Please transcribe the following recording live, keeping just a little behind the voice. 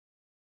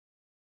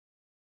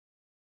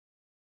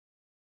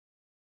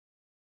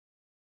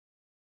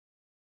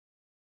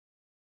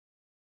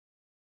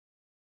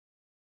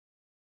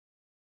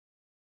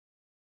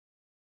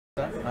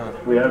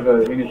We have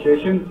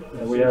initiation,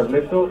 we have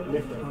liftoff.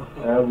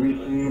 We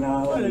see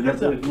now the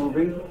Yapper is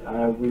moving.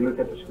 We look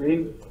at the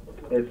screen.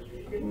 As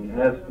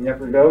the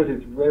Yapper goes,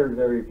 it's very,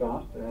 very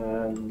fast.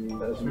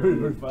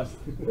 Very fast.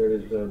 There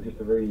is just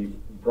a very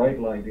bright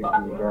light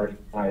into the dark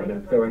eye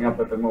that's going up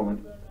at the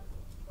moment.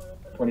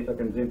 20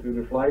 seconds into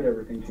the flight,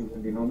 everything seems to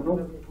be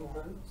nominal.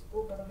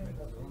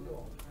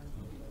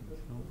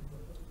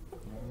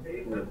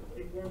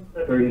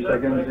 30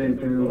 seconds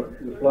into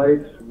the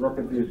flight,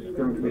 rocket is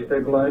going to be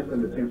stabilized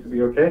and it seems to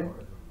be okay.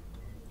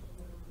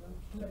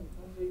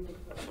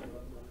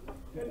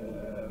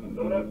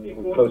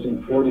 We're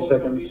closing 40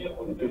 seconds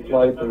into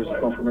flight. There is a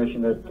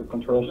confirmation that the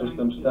control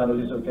system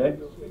status is okay.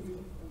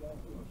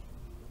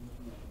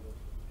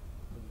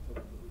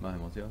 Más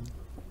emoción.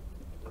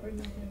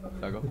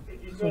 Saco.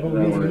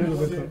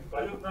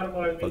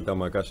 Falta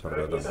Macaya,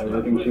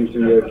 Everything seems to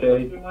be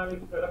okay.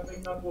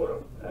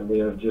 And we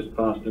have just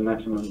passed the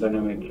maximum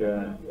dynamic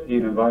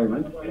heat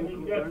environment. So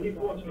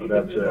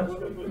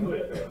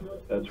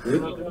that's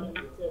reached.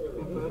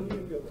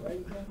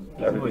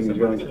 Everything is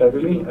going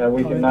steadily.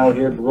 We can now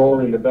hear the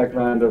roar in the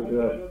background of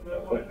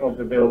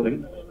the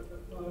building.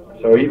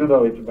 So even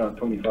though it's about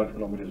 25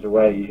 kilometers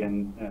away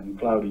and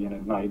cloudy and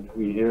at night,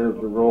 we hear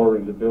the roar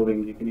in the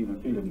building. You can even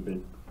feel it a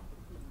bit.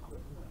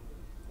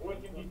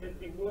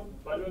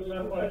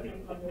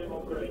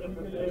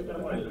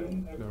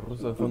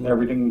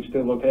 Everything's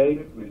still okay,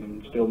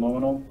 everything's still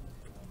nominal,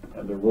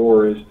 and the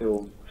roar is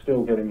still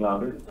getting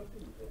louder.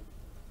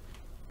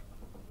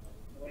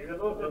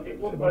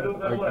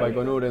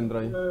 Baikonur entra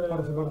ahí.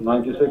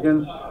 90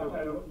 seconds.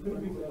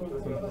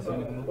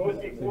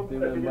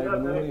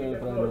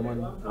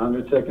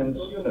 100 seconds.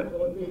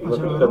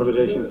 Weapon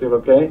stabilization is still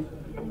okay.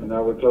 And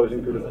now we're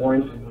closing to the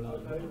point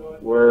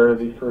where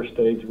the first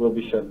stage will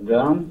be shut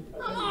down.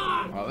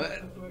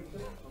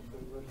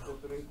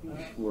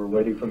 We're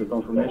waiting for the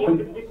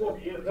confirmation.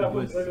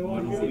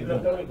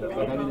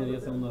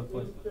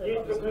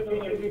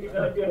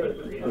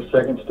 The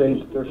second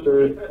stage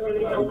thruster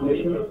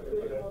ignition.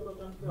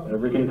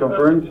 Everything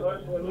confirmed.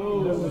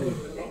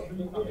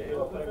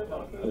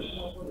 This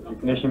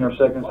ignition of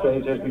second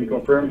stage has been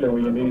confirmed, and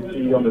we indeed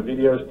see on the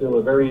video still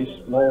a very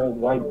small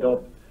white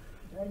dot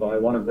by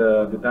one of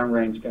the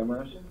downrange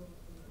cameras.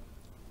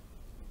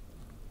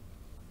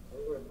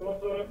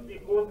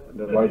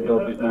 The white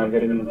dot is now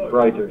getting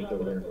brighter, so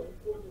they're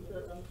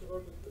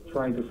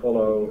trying to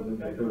follow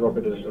the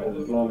rocket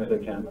as long as they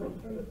can,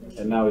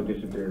 and now it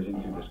disappears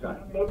into the sky.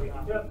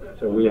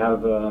 So we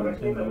have we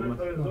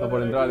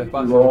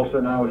will also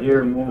now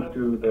here move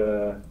to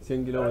the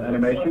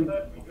animation.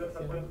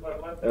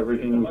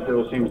 Everything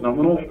still seems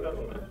nominal.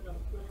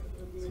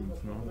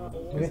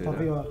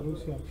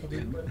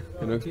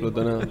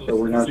 So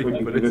we're now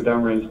switching to the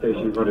downrange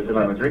station for the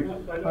telemetry.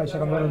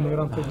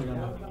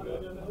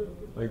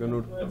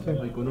 Baikonur.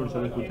 Baikonur, ya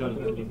lo escucharon.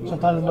 Ya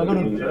está en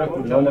Baikonur.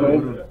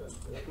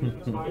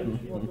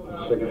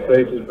 Second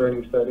stage is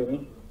burning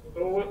steadily.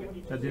 For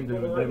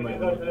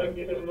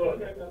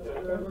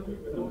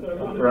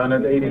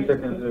 180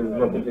 seconds, the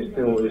rocket is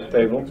still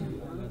stable.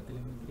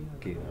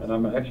 And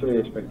I'm actually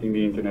expecting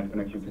the internet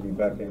connection to be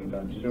back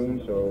anytime soon,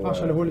 so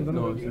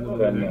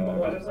then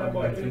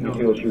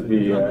Nikhil should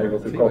be able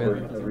to cover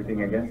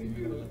everything again.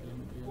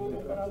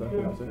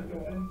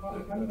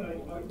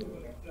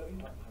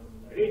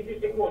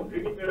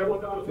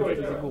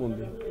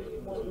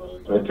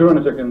 So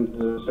 200 seconds,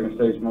 the second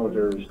stage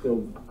motor is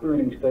still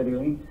burning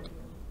steadily.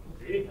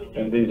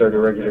 And these are the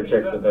regular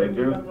checks that they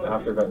do.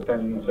 After about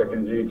 10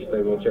 seconds each,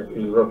 they will check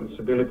the rocket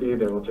stability,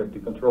 they will check the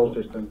control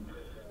system,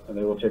 and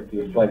they will check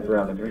the flight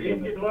parameters.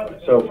 And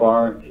so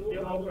far,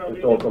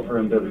 it's all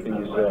confirmed everything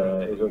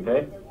is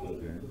okay.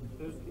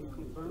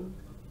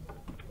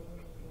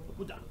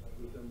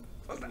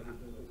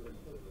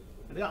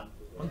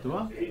 So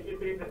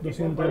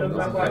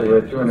we're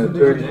at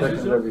 230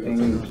 seconds, everything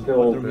is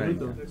still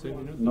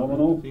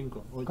nominal.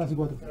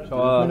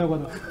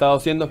 Está a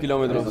 200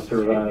 kilómetros.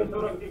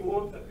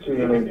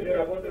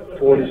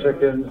 240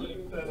 seconds,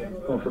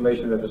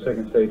 confirmation that the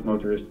second stage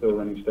motor is still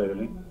running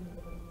steadily.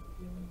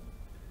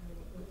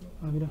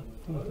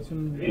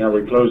 Now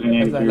we're closing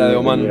into the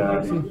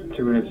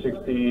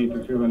 260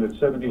 to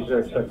 270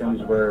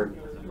 seconds where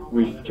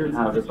we should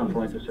have at some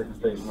point the second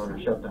stage motor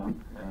shut down.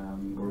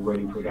 We're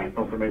waiting for that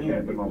confirmation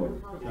at the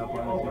moment.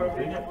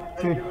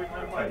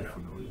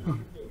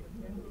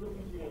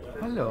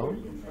 Hello.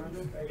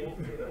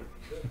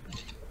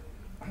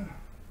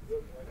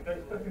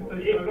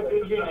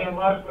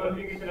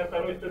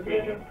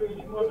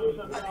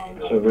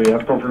 So we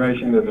have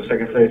confirmation that the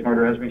second stage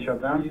motor has been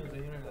shut down.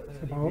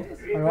 All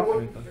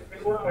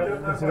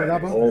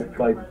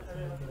flight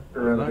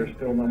parameters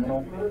still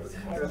nominal.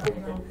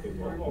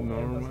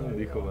 Normal,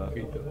 dijo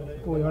bajito.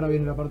 Uy, ahora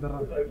viene la parte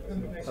rara.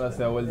 Ahora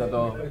se da vuelta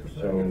todo.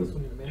 So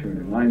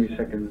 290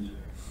 seconds.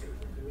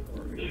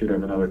 We should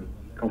have another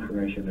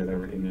confirmation that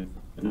everything is.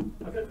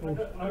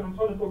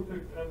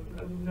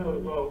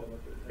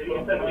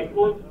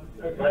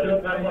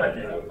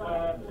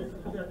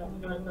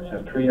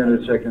 At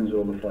 300 seconds,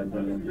 all the flight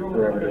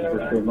parameters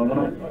were still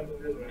nominal.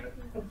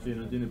 Sí,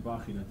 no tiene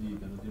página,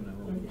 TITA, no tiene una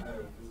bomba.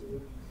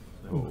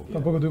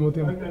 Tampoco tuvimos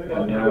tiempo.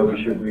 And now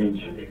we should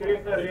reach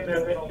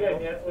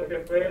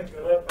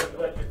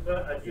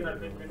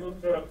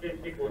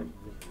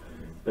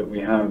that we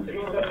have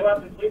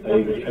a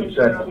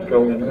exact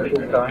go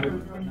inertial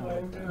time,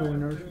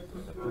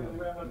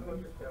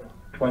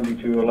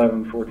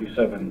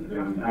 22:11:47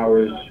 in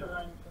hours,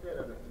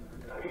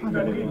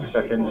 minutes, and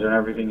seconds, and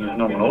everything is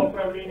nominal.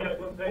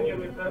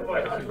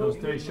 Second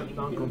station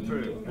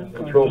non-confirmed.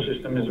 Control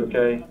system is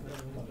okay.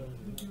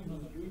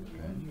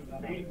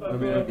 No,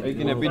 mira, ahí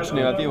tiene pitch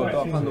negativo, está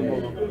bajando un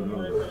poco.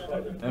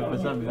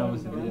 Empezar, miramos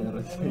si tiene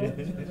recién.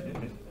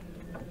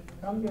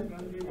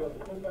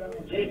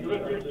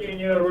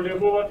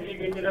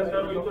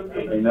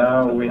 And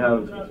now we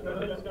have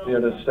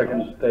the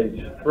second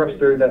stage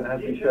thruster that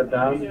has been shut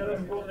down.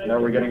 Now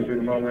we're getting to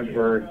the moment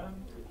where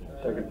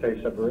second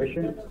stage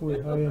separation Uy,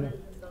 ahí viene.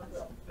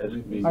 has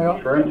been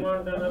confirmed.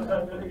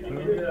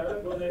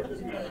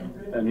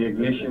 And the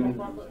ignition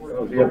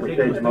of the upper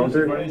stage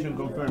motor, Separation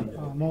confirmed.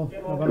 Vamos,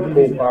 the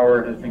full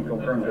power has been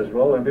confirmed as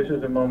well. And this is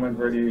the moment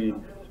where the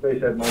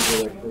spacehead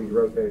motor actually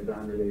rotates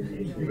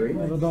 180 degrees.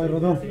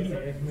 rotó.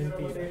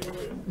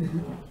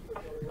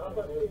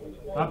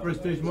 Upper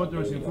stage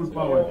motors in full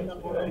power.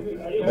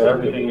 So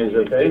everything is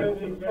okay.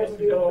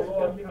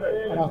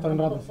 Ahora va a estar en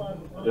ratos.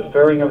 The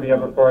fairing of the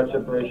upper part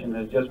separation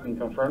has just been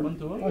confirmed.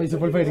 Ahí se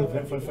fue el fairing.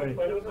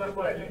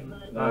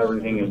 Now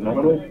everything is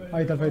nominal.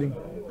 Ahí está el fairing.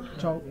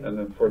 Chao. And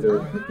then for the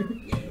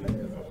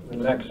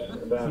next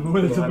about Se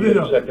mueve el 200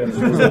 sombrero. seconds,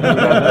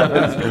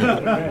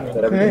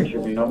 that everything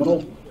should be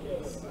nominal.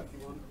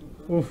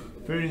 Uf.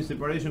 Fairing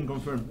separation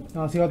confirmed.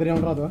 No, sí va a tener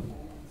un rato,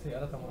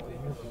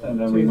 And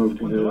then we move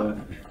to the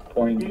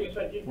point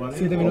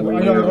 7 minutos.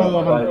 Ahí lo agarró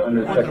Roman.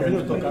 500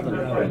 seconds.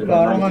 There's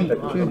about 90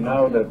 seconds from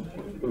now that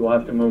we will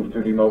have to move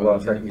to the mobile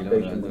tracking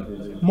station. Which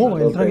is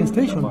Mobile Tracking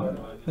Station.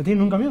 ¿La tienen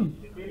en un camión?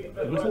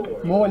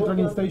 Mobile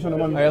Tracking Station,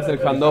 Oman. Ahí hace el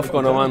handoff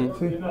con Oman.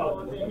 Sí.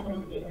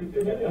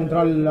 Entró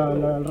al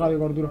radio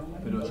cobertura.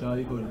 Pero ya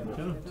dijo el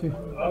cristiano. Sí.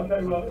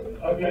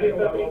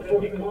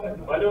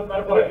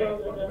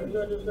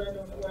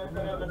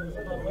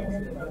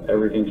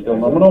 Everything still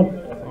nominal.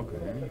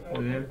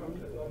 Muy bien.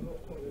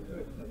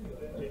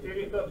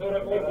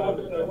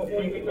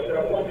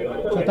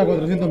 Ya está a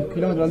 400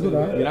 kilómetros de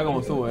altura, ¿eh? Mirá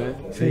cómo sube,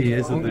 Sí,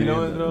 eso Un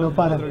kilómetro, No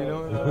para. 4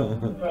 kilómetros.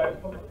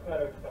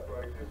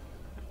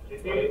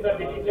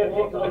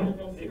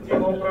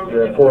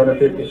 We're at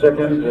 450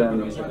 seconds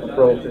and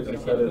control system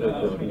status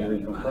has just been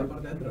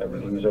reconfirmed.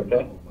 Everything is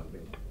okay.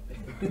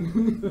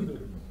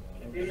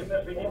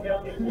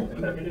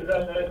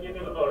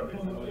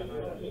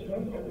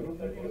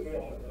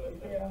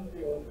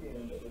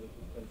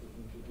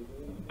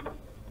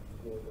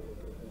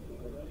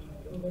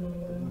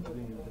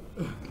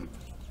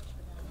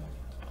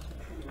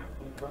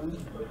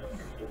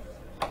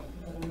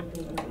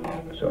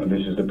 So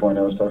this is the point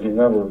I was talking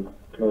about. We're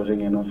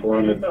closing in on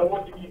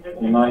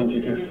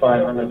 490 to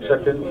 500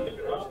 seconds.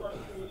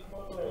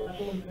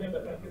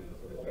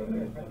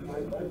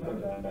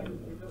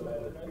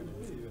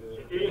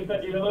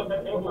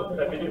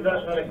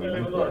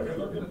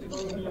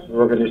 The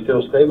rocket is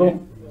still stable.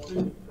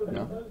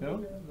 ¿No?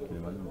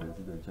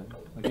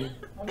 Aquí.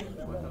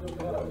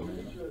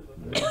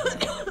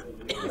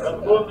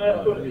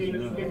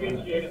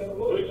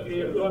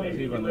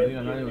 Sí, cuando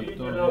digan algo,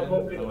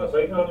 todo bien.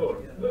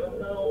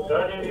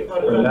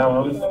 From now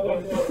on,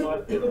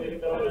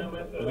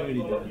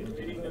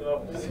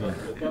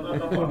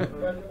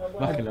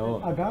 Baje la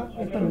voz. Acá,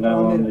 esta from no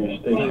now on, está the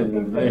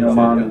station in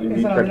Oman is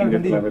indeed tracking the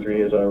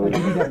telemetry as I already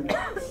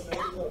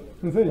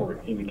 ¿En serio?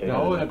 indicated.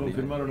 Ahora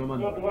confirmaron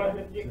Oman.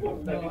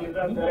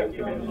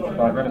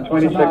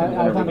 520 seconds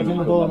and Estaban everything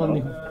haciendo is todo still man, nominal.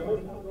 dijo.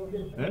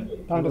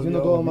 Estaban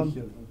haciendo todo man.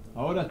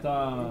 Ahora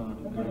está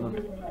en Oman.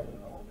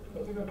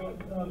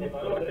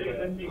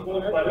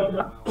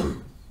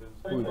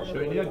 Uy, yo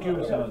venía aquí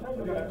usar.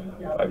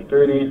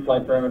 530,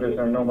 flight parameters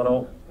are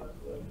nominal.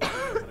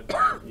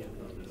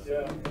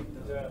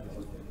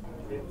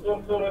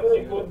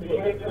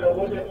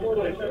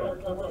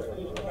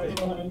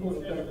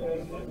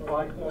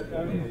 Like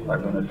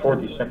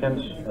 140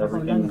 seconds,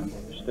 everything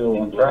still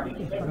on track. This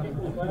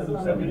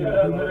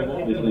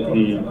is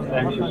the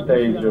anxious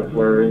stage of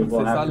where it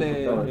will have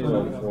to start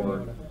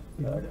for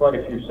quite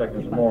a few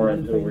seconds more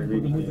until we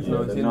reach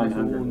the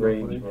 900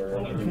 range, where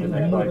actually the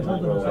next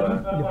items will,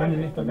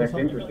 the next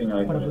interesting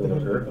items will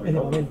occur. Es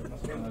de papel.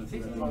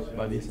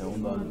 Va 10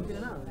 segundos.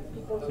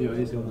 Sí, va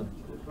 10 segundos.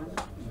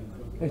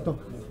 Esto.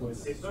 No,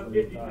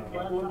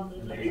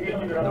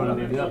 la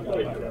realidad.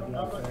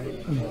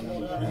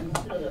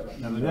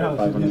 La realidad.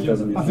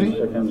 570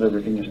 seconds,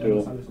 everything is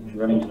still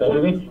running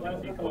steadily.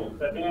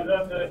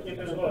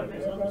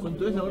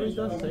 ¿Cuánto es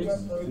ahorita?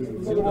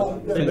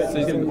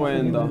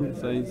 650,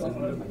 6.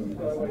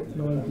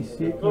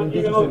 97,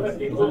 98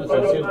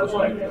 600.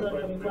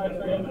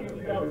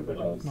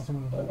 más o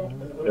menos.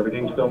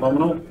 Everything still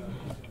nominal.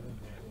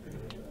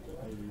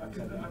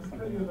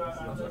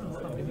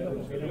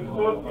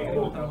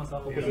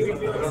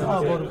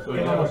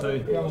 Vamos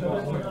ahí.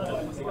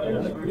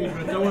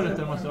 Está bueno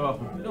estar más abajo.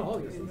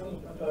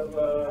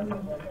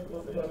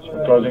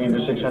 So closing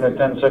into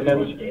 610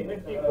 seconds.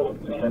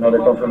 Just another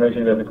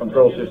confirmation that the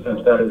control system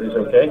status is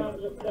okay.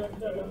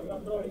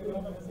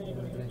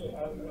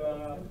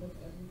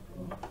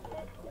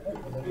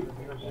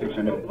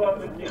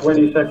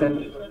 $620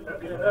 seconds.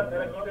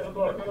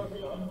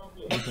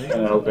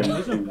 And hoping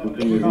to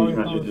continue these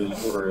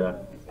messages for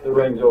the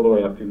range all the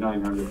way up to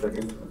 900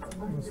 seconds.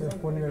 There's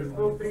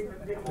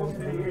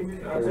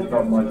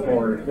not much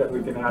more that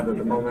we can add at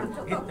the moment,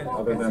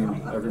 other than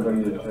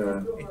everybody is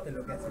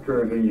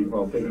currently,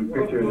 well, taking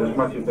pictures as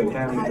much as they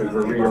can because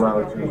we're really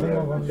allowed to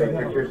take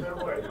pictures.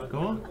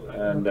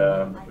 And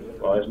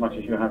well, as much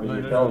as you have it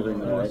yourselves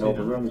in all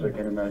the rooms, I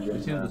can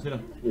imagine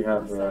we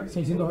have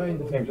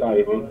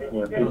anxiety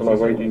where people are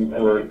waiting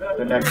for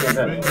the next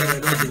event.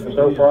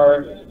 So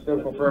far,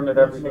 still confirmed that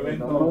everything is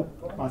normal.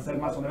 Va a ser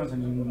más o menos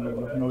en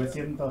los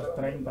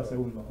 930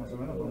 segundos, más o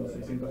menos, con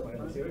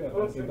 647 a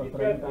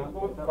 930.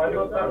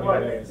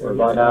 We're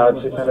about now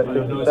at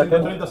 650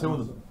 seconds. 930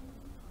 segundos.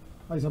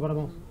 Ahí se para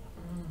cómo.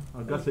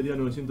 Acá sería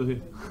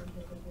 910.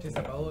 Che, se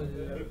apagó el...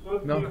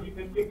 No.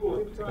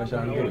 Está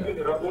tranquilo.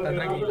 Está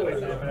tranquilo.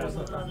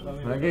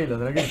 Tranquilo,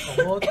 tranquilo.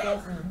 Con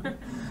botas.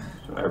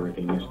 So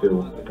everything is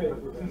still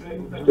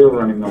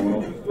running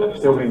normal,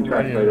 still being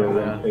tracked by the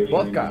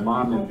organization.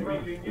 Mom, and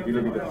if you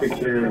look at the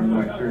picture,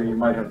 I'm sure you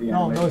might have the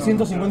No, animation.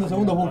 950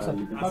 segundos boxer.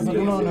 Pasa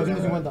uno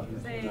 950.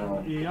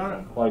 Y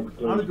ahora, Quite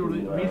close to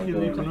Vigil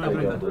dijo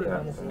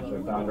 930. so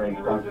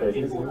downrange ground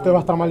station. Esto va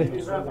a estar mal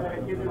esto.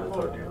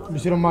 Lo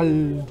hicieron mal.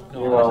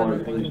 Meanwhile,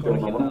 everything is still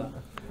normal.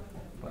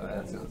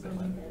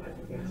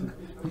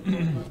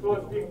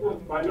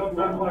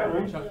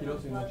 Ya giró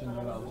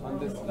 180 grados.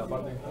 Antes la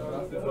parte que está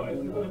atrás.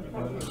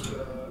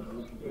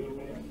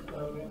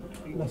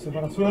 La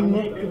separación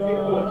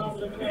nuestra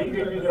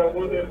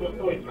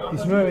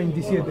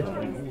 19.27.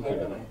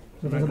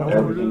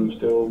 Everything is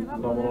still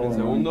normal. En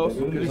segundos,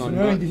 que son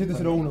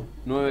 19.27.01.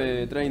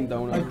 9.30,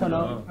 una. Ahí está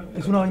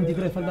es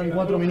 1.23, faltan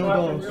 4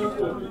 minutos,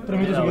 3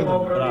 minutos y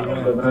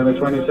 50.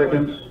 720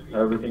 seconds.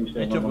 Everything's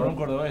still Hecho por un normal.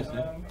 cordobés,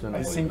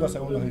 Hay 5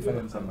 segundos de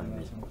diferencia, man.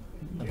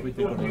 ¿No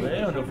fuiste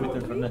cordobés o no fuiste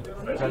el Fernet?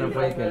 Ya no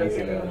fue que le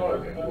hice la...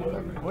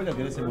 ¿Vos la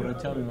querés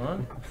emborrachar, mi mamá?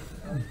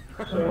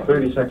 So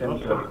 30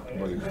 seconds.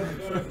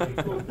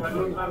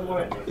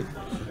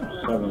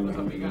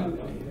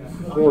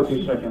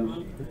 40 seconds.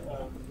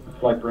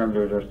 Flight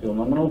parameters are still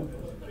nominal.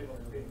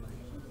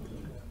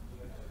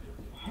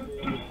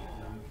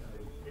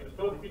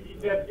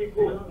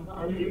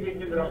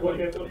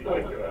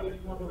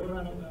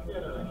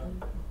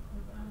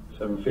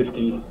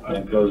 750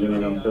 and closing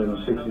in on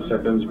 760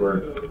 seconds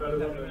where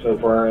so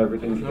far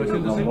everything's still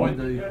normal.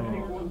 950 dijo.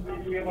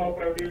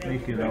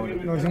 Dije la hora.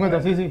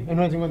 950, sí, es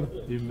 950.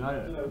 Y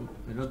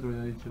el otro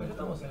había dicho.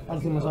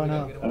 Ahora sí no sabe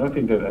nada. I don't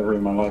think that ever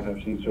in my life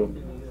I've seen so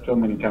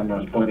many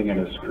cameras pointing at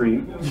a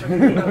screen.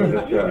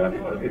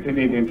 It's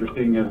indeed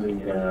interesting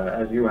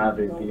as you have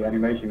it. The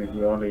animation is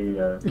the only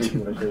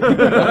visualization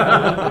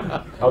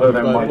other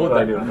than my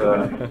side of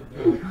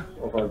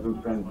our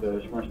good friend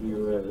Schmarsny,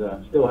 who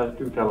still has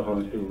 2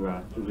 telephones to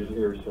his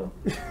ears, so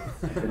I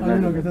can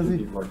imagine the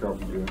people are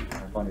talking to him.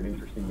 I find it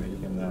interesting that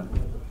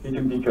he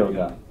can decode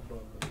that.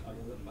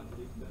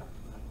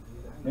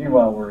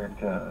 Meanwhile, we're at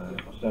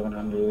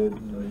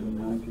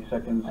 790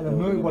 seconds. A las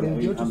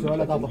 9.48 se va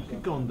la tapa. ¿Qué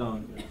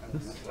countdown?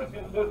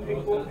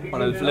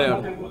 Para el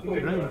flare.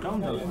 ¿No hay un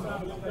countdown?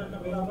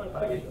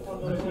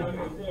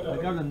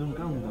 Acá hablan de un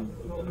countdown.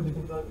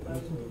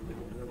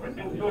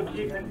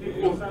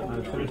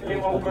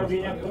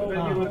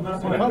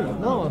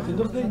 No,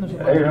 106 no se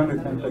puede.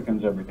 810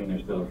 seconds, everything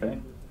is still okay.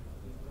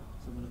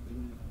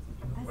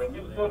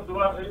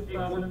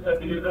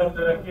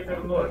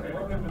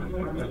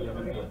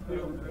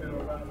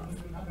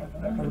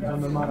 Está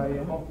cruzando el mar ahí,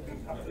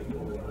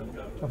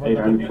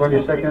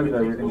 820 seconds,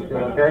 everything's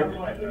still okay.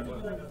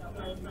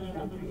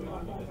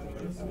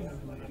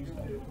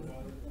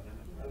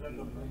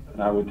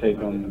 And I would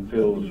take on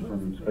Phil's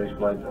from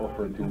Spaceflight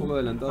offer to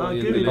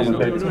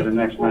commentate for the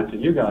next match that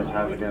you guys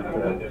have against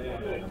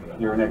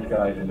your next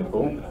guys in the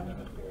pool.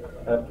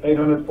 At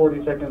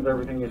 840 seconds,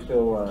 everything is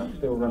still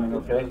running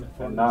okay.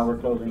 And now we're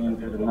closing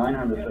into the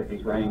 900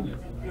 seconds range,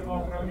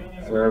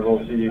 where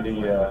we'll see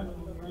the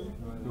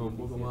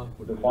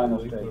final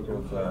stage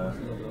of the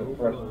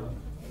thrust.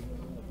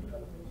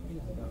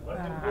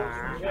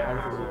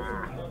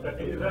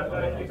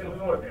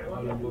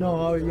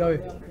 No, ya ve.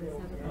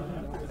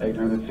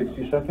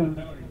 860 seconds,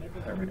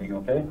 everything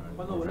okay?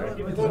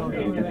 You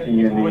can see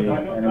in the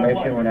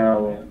animation we're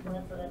now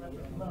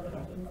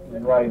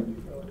right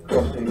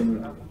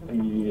crossing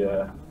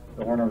the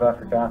Horn of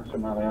Africa,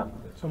 Somalia.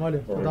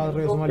 Somalia, We're está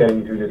arriba de Somalia.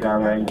 getting to the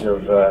downrange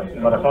of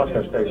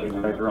Madagascar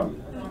station later on.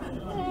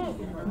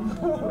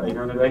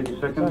 880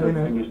 seconds,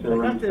 everything is still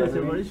running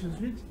steadily.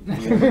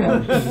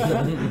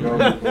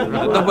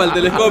 La tapa del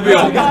telescopio.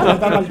 La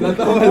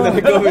tapa del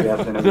telescopio.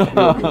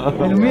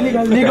 ¿El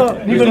umbilical, Nico,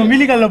 el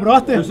umbilical lo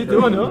probaste? Lo hiciste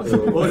vos, ¿no?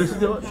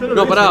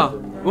 No, pará.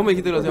 Vos me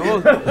dijiste que lo hacías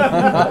vos.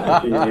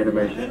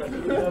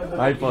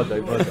 Hay foto,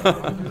 hay foto.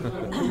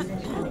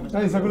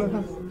 Ahí sacó la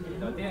tapa.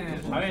 Lo tiene en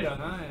el llavero,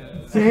 ¿no?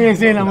 Sí,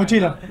 en la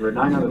mochila. We're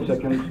 900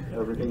 seconds,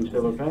 everything is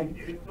still okay.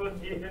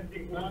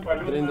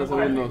 30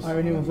 segundos. Ahí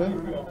venimos, Dale.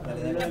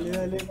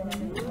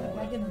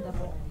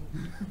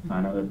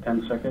 Another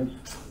 10 seconds.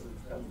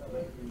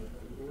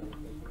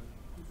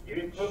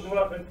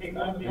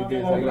 Ahí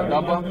tienes ahí la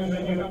tapa.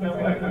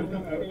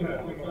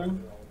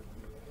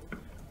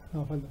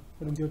 No, falta.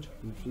 48.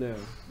 El flare.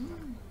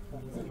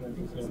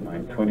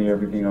 920,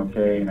 everything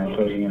okay, and I'm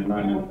closing in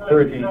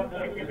 930.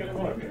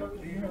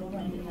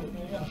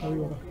 Está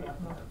vivo acá.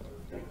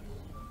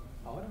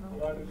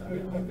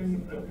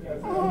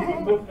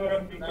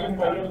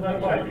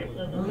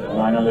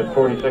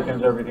 940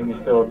 seconds, everything is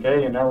still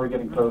okay, and now we're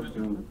getting close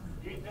to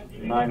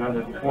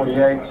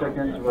 948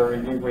 seconds, where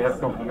indeed we have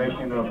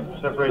confirmation of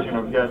separation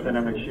of gas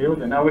dynamic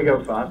shield, and now we go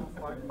fast.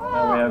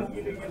 Now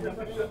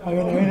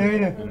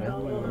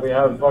we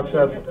have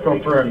Voxat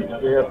confirmed.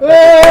 We have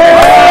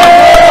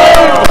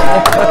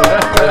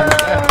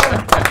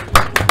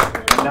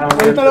now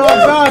we have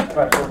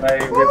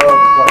with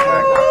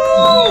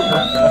all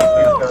the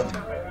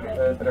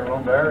they're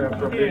on there, and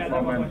from this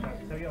moment,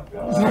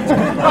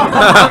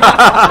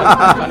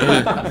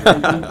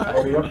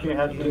 Satellogic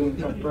has been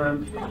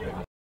confirmed.